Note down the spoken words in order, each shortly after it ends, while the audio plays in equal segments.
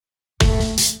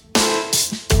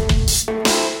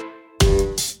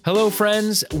Hello,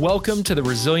 friends. Welcome to the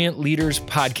Resilient Leaders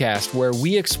Podcast, where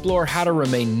we explore how to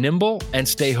remain nimble and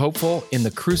stay hopeful in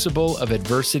the crucible of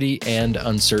adversity and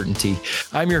uncertainty.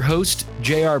 I'm your host,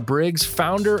 J.R. Briggs,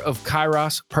 founder of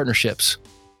Kairos Partnerships.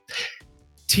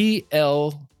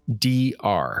 TLDR.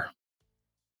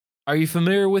 Are you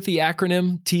familiar with the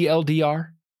acronym TLDR?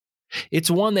 It's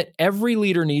one that every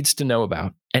leader needs to know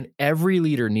about, and every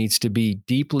leader needs to be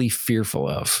deeply fearful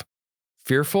of.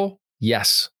 Fearful?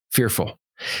 Yes, fearful.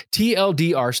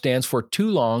 TLDR stands for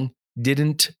too long,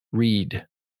 didn't read.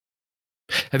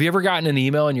 Have you ever gotten an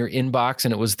email in your inbox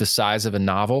and it was the size of a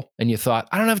novel and you thought,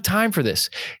 I don't have time for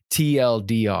this?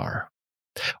 TLDR.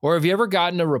 Or have you ever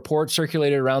gotten a report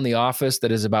circulated around the office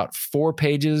that is about 4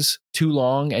 pages too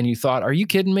long and you thought, are you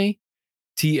kidding me?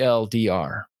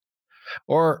 TLDR.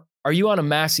 Or are you on a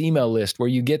mass email list where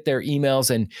you get their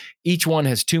emails and each one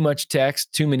has too much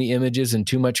text, too many images, and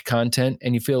too much content,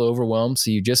 and you feel overwhelmed, so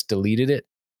you just deleted it?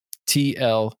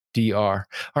 TLDR.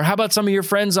 Or how about some of your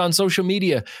friends on social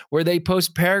media where they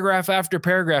post paragraph after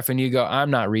paragraph and you go,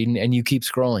 I'm not reading, and you keep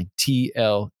scrolling?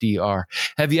 TLDR.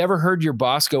 Have you ever heard your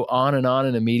boss go on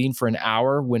in a meeting for an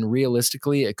hour when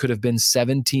realistically it could have been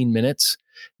 17 minutes?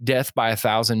 Death by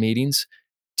 1,000 meetings?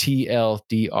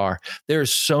 TLDR. There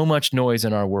is so much noise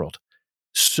in our world,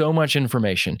 so much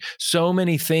information, so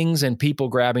many things and people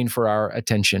grabbing for our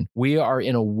attention. We are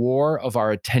in a war of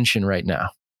our attention right now.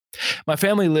 My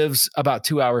family lives about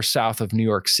 2 hours south of New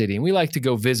York City, and we like to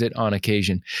go visit on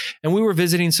occasion. And we were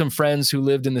visiting some friends who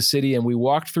lived in the city, and we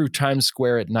walked through Times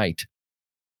Square at night.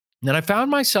 And I found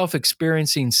myself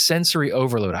experiencing sensory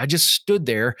overload. I just stood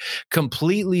there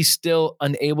completely still,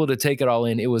 unable to take it all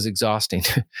in. It was exhausting.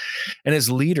 And as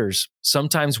leaders,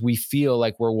 sometimes we feel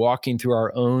like we're walking through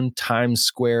our own Times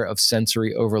Square of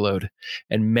sensory overload.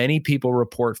 And many people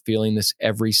report feeling this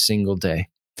every single day.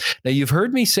 Now, you've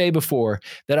heard me say before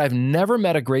that I've never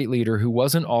met a great leader who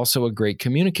wasn't also a great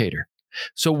communicator.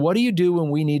 So what do you do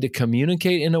when we need to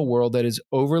communicate in a world that is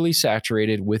overly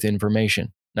saturated with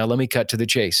information? Now, let me cut to the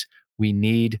chase. We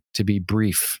need to be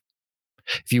brief.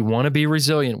 If you want to be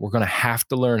resilient, we're going to have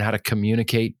to learn how to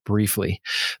communicate briefly.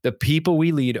 The people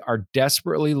we lead are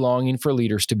desperately longing for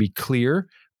leaders to be clear,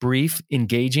 brief,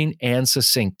 engaging, and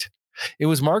succinct. It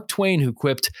was Mark Twain who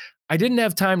quipped, I didn't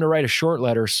have time to write a short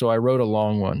letter, so I wrote a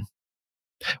long one.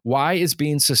 Why is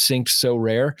being succinct so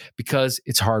rare? Because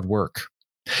it's hard work.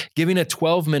 Giving a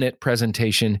 12-minute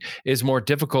presentation is more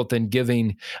difficult than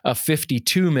giving a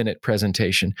 52-minute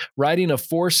presentation. Writing a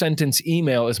 4-sentence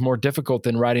email is more difficult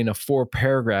than writing a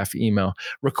 4-paragraph email.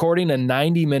 Recording a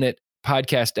 90-minute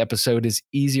podcast episode is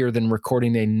easier than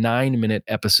recording a 9-minute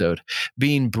episode.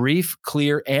 Being brief,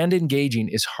 clear, and engaging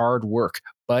is hard work,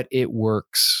 but it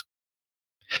works.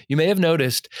 You may have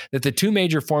noticed that the 2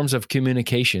 major forms of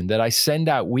communication that I send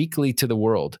out weekly to the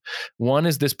world, one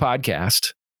is this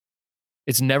podcast.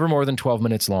 It's never more than 12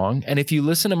 minutes long. And if you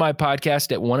listen to my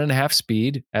podcast at 1.5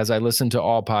 speed, as I listen to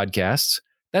all podcasts,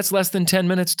 that's less than 10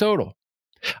 minutes total.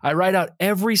 I write out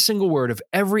every single word of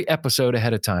every episode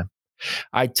ahead of time.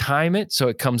 I time it so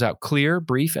it comes out clear,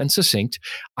 brief, and succinct.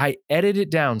 I edit it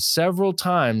down several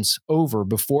times over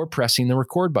before pressing the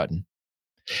record button.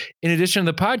 In addition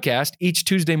to the podcast, each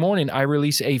Tuesday morning, I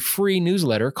release a free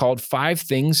newsletter called 5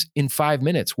 Things in 5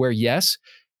 Minutes, where yes,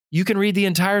 you can read the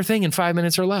entire thing in 5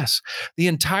 minutes or less. The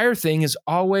entire thing is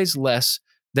always less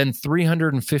than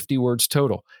 350 words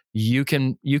total. You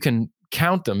can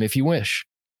count them if you wish.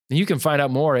 And you can find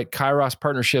out more at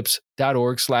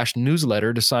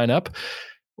kairospartnerships.org/newsletter to sign up,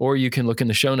 or you can look in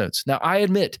the show notes. Now, I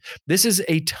admit, this is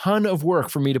a ton of work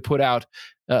for me to put out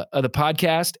the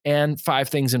podcast and 5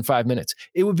 Things in 5 Minutes.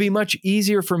 It would be much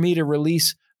easier for me to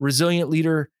release Resilient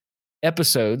Leader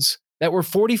episodes that were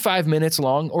 45 minutes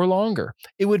long or longer.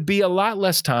 It would be a lot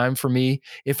less time for me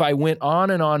if I went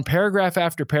on and on, paragraph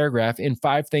after paragraph, in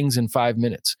 5 things in 5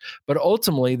 minutes. But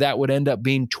ultimately, that would end up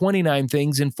being 29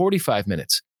 things in 45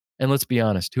 minutes. And let's be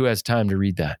honest, who has time to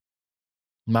read that?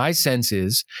 My sense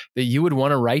is that you would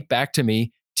want to write back to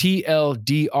me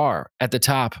TLDR at the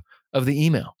top of the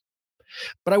email.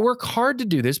 But I work hard to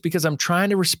do this because I'm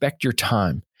trying to respect your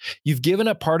time. You've given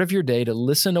up part of your day to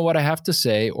listen to what I have to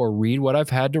say or read what I've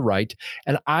had to write,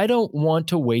 and I don't want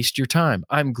to waste your time.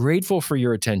 I'm grateful for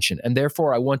your attention, and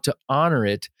therefore I want to honor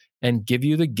it and give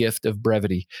you the gift of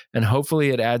brevity, and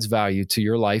hopefully it adds value to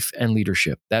your life and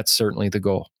leadership. That's certainly the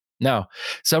goal. Now,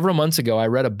 several months ago, I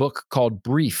read a book called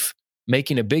Brief,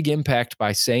 Making a Big Impact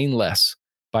by Saying Less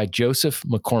by Joseph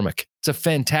McCormick. It's a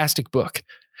fantastic book.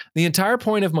 The entire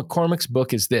point of McCormick's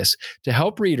book is this: to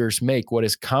help readers make what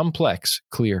is complex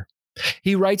clear.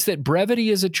 He writes that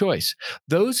brevity is a choice.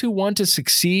 Those who want to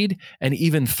succeed and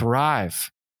even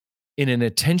thrive in an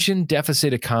attention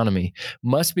deficit economy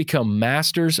must become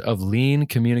masters of lean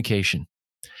communication.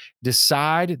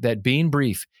 Decide that being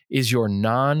brief is your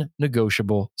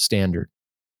non-negotiable standard.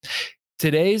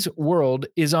 Today's world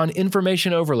is on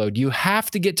information overload. You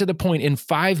have to get to the point in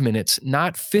 5 minutes,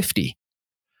 not 50.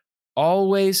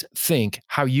 Always think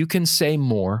how you can say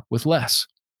more with less.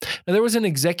 Now, there was an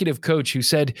executive coach who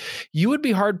said, you would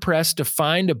be hard pressed to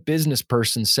find a business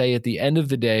person say at the end of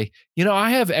the day,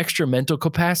 I have extra mental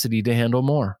capacity to handle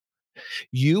more.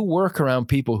 You work around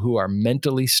people who are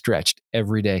mentally stretched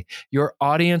every day. Your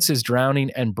audience is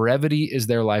drowning and brevity is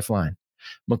their lifeline.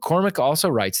 McCormick also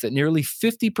writes that nearly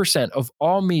 50% of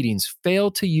all meetings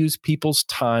fail to use people's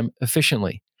time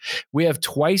efficiently. We have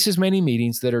twice as many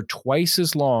meetings that are twice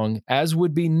as long as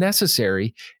would be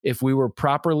necessary if they were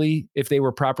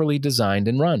properly designed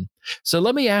and run. So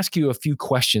let me ask you a few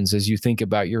questions as you think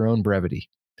about your own brevity.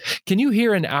 Can you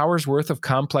hear an hour's worth of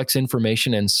complex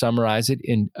information and summarize it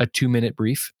in a 2-minute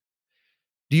brief?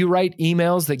 Do you write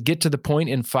emails that get to the point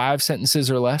in 5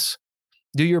 sentences or less?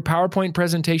 Do your PowerPoint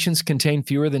presentations contain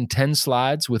fewer than 10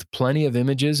 slides with plenty of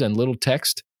images and little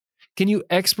text? Can you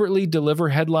expertly deliver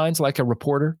headlines like a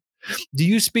reporter? Do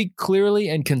you speak clearly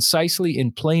and concisely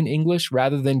in plain English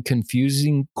rather than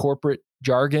confusing corporate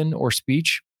jargon or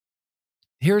speech?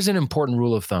 Here's an important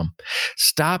rule of thumb.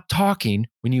 Stop talking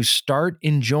when you start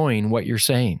enjoying what you're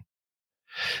saying.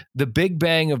 The big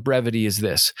bang of brevity is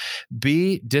this: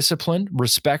 be disciplined,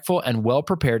 respectful, and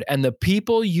well-prepared, and the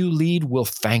people you lead will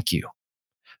thank you.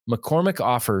 McCormick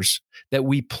offers that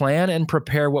we plan and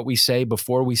prepare what we say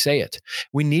before we say it.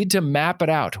 We need to map it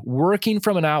out. Working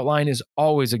from an outline is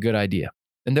always a good idea.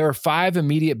 And there are 5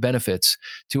 immediate benefits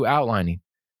to outlining.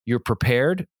 You're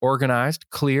prepared, organized,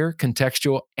 clear,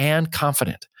 contextual, and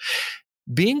confident.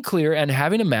 Being clear and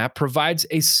having a map provides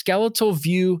a skeletal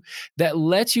view that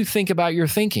lets you think about your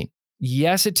thinking.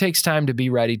 Yes, it takes time to be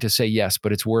ready to say yes,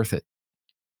 but it's worth it.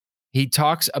 He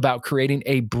talks about creating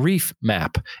a brief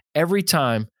map every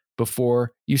time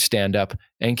before you stand up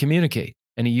and communicate.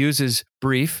 And he uses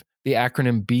brief, the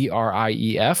acronym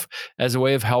BRIEF, as a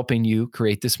way of helping you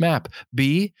create this map.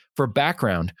 B, for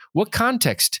background. What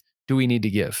context do we need to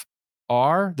give?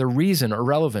 R, the reason or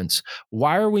relevance.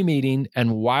 Why are we meeting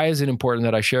and why is it important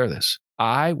that I share this?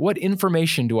 I, what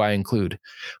information do I include?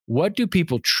 What do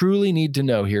people truly need to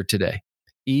know here today?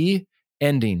 E,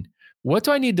 ending. What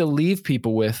do I need to leave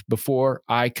people with before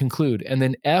I conclude? And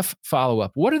then F,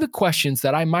 follow-up. What are the questions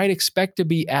that I might expect to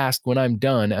be asked when I'm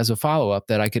done as a follow-up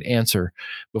that I could answer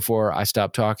before I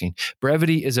stop talking?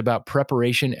 Brevity is about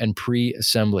preparation and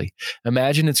pre-assembly.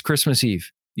 Imagine it's Christmas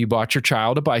Eve. You bought your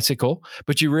child a bicycle,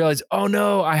 but you realize, oh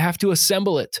no, I have to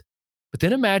assemble it. But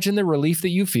then imagine the relief that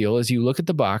you feel as you look at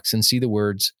the box and see the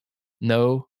words,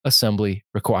 no assembly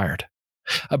required.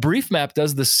 A brief map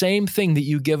does the same thing that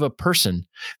you give a person.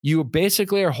 You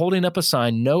basically are holding up a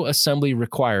sign, no assembly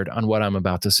required, on what I'm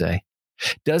about to say.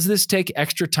 Does this take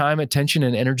extra time, attention,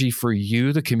 and energy for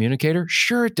you, the communicator?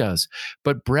 Sure it does.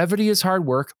 But brevity is hard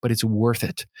work, but it's worth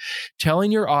it.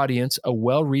 Telling your audience a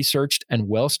well-researched and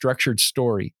well-structured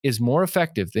story is more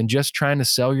effective than just trying to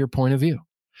sell your point of view.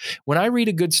 When I read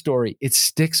a good story, it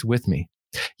sticks with me.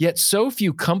 Yet so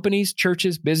few companies,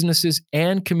 churches, businesses,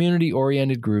 and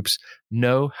community-oriented groups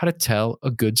know how to tell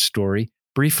a good story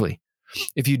briefly.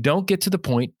 If you don't get to the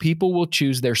point, people will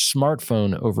choose their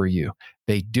smartphone over you.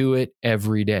 They do it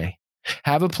every day.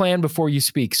 Have a plan before you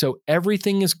speak so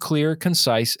everything is clear,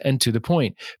 concise, and to the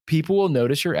point. People will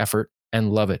notice your effort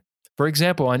and love it. For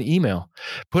example, on email,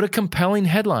 put a compelling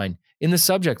headline in the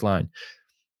subject line.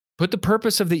 Put the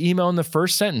purpose of the email in the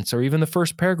first sentence or even the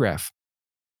first paragraph.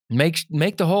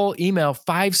 Make the whole email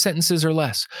 5 sentences or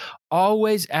less.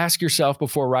 Always ask yourself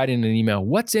before writing an email,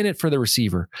 what's in it for the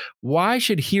receiver? Why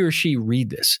should he or she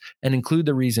read this? And include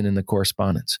the reason in the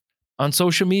correspondence. On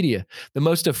social media, the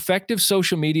most effective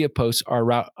social media posts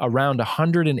are around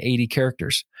 180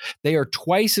 characters. They are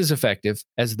twice as effective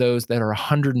as those that are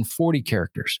 140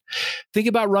 characters. Think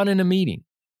about running a meeting.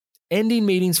 Ending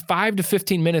meetings 5 to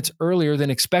 15 minutes earlier than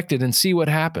expected and see what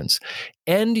happens.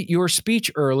 End your speech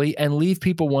early and leave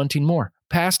people wanting more.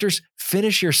 Pastors,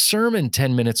 finish your sermon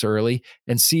 10 minutes early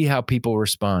and see how people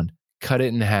respond. Cut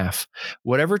it in half.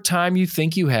 Whatever time you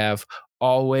think you have,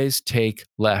 always take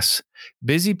less.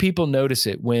 Busy people notice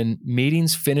it when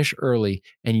meetings finish early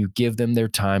and you give them their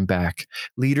time back.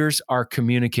 Leaders are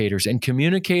communicators, and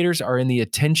communicators are in the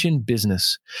attention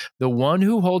business. The one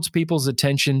who holds people's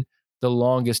attention the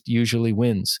longest usually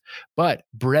wins. But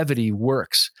brevity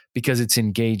works because it's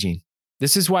engaging.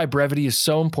 This is why brevity is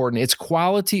so important. It's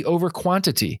quality over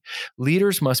quantity.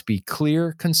 Leaders must be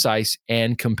clear, concise,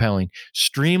 and compelling.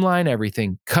 Streamline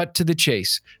everything, cut to the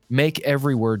chase, make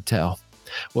every word tell.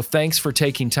 Well, thanks for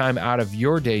taking time out of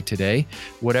your day today,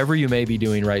 whatever you may be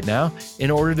doing right now, in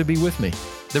order to be with me.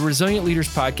 The Resilient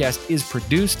Leaders Podcast is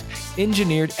produced,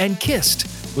 engineered, and kissed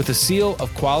with a seal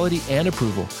of quality and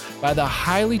approval by the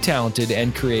highly talented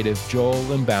and creative Joel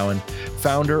Limbowen,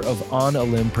 founder of On a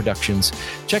Limb Productions.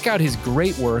 Check out his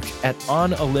great work at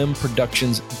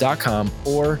onalimbproductions.com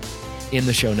or in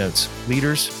the show notes.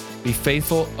 Leaders, be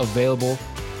faithful, available,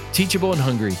 teachable, and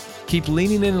hungry. Keep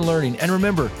leaning in and learning. And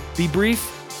remember, be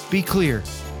brief, be clear,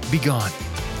 be gone.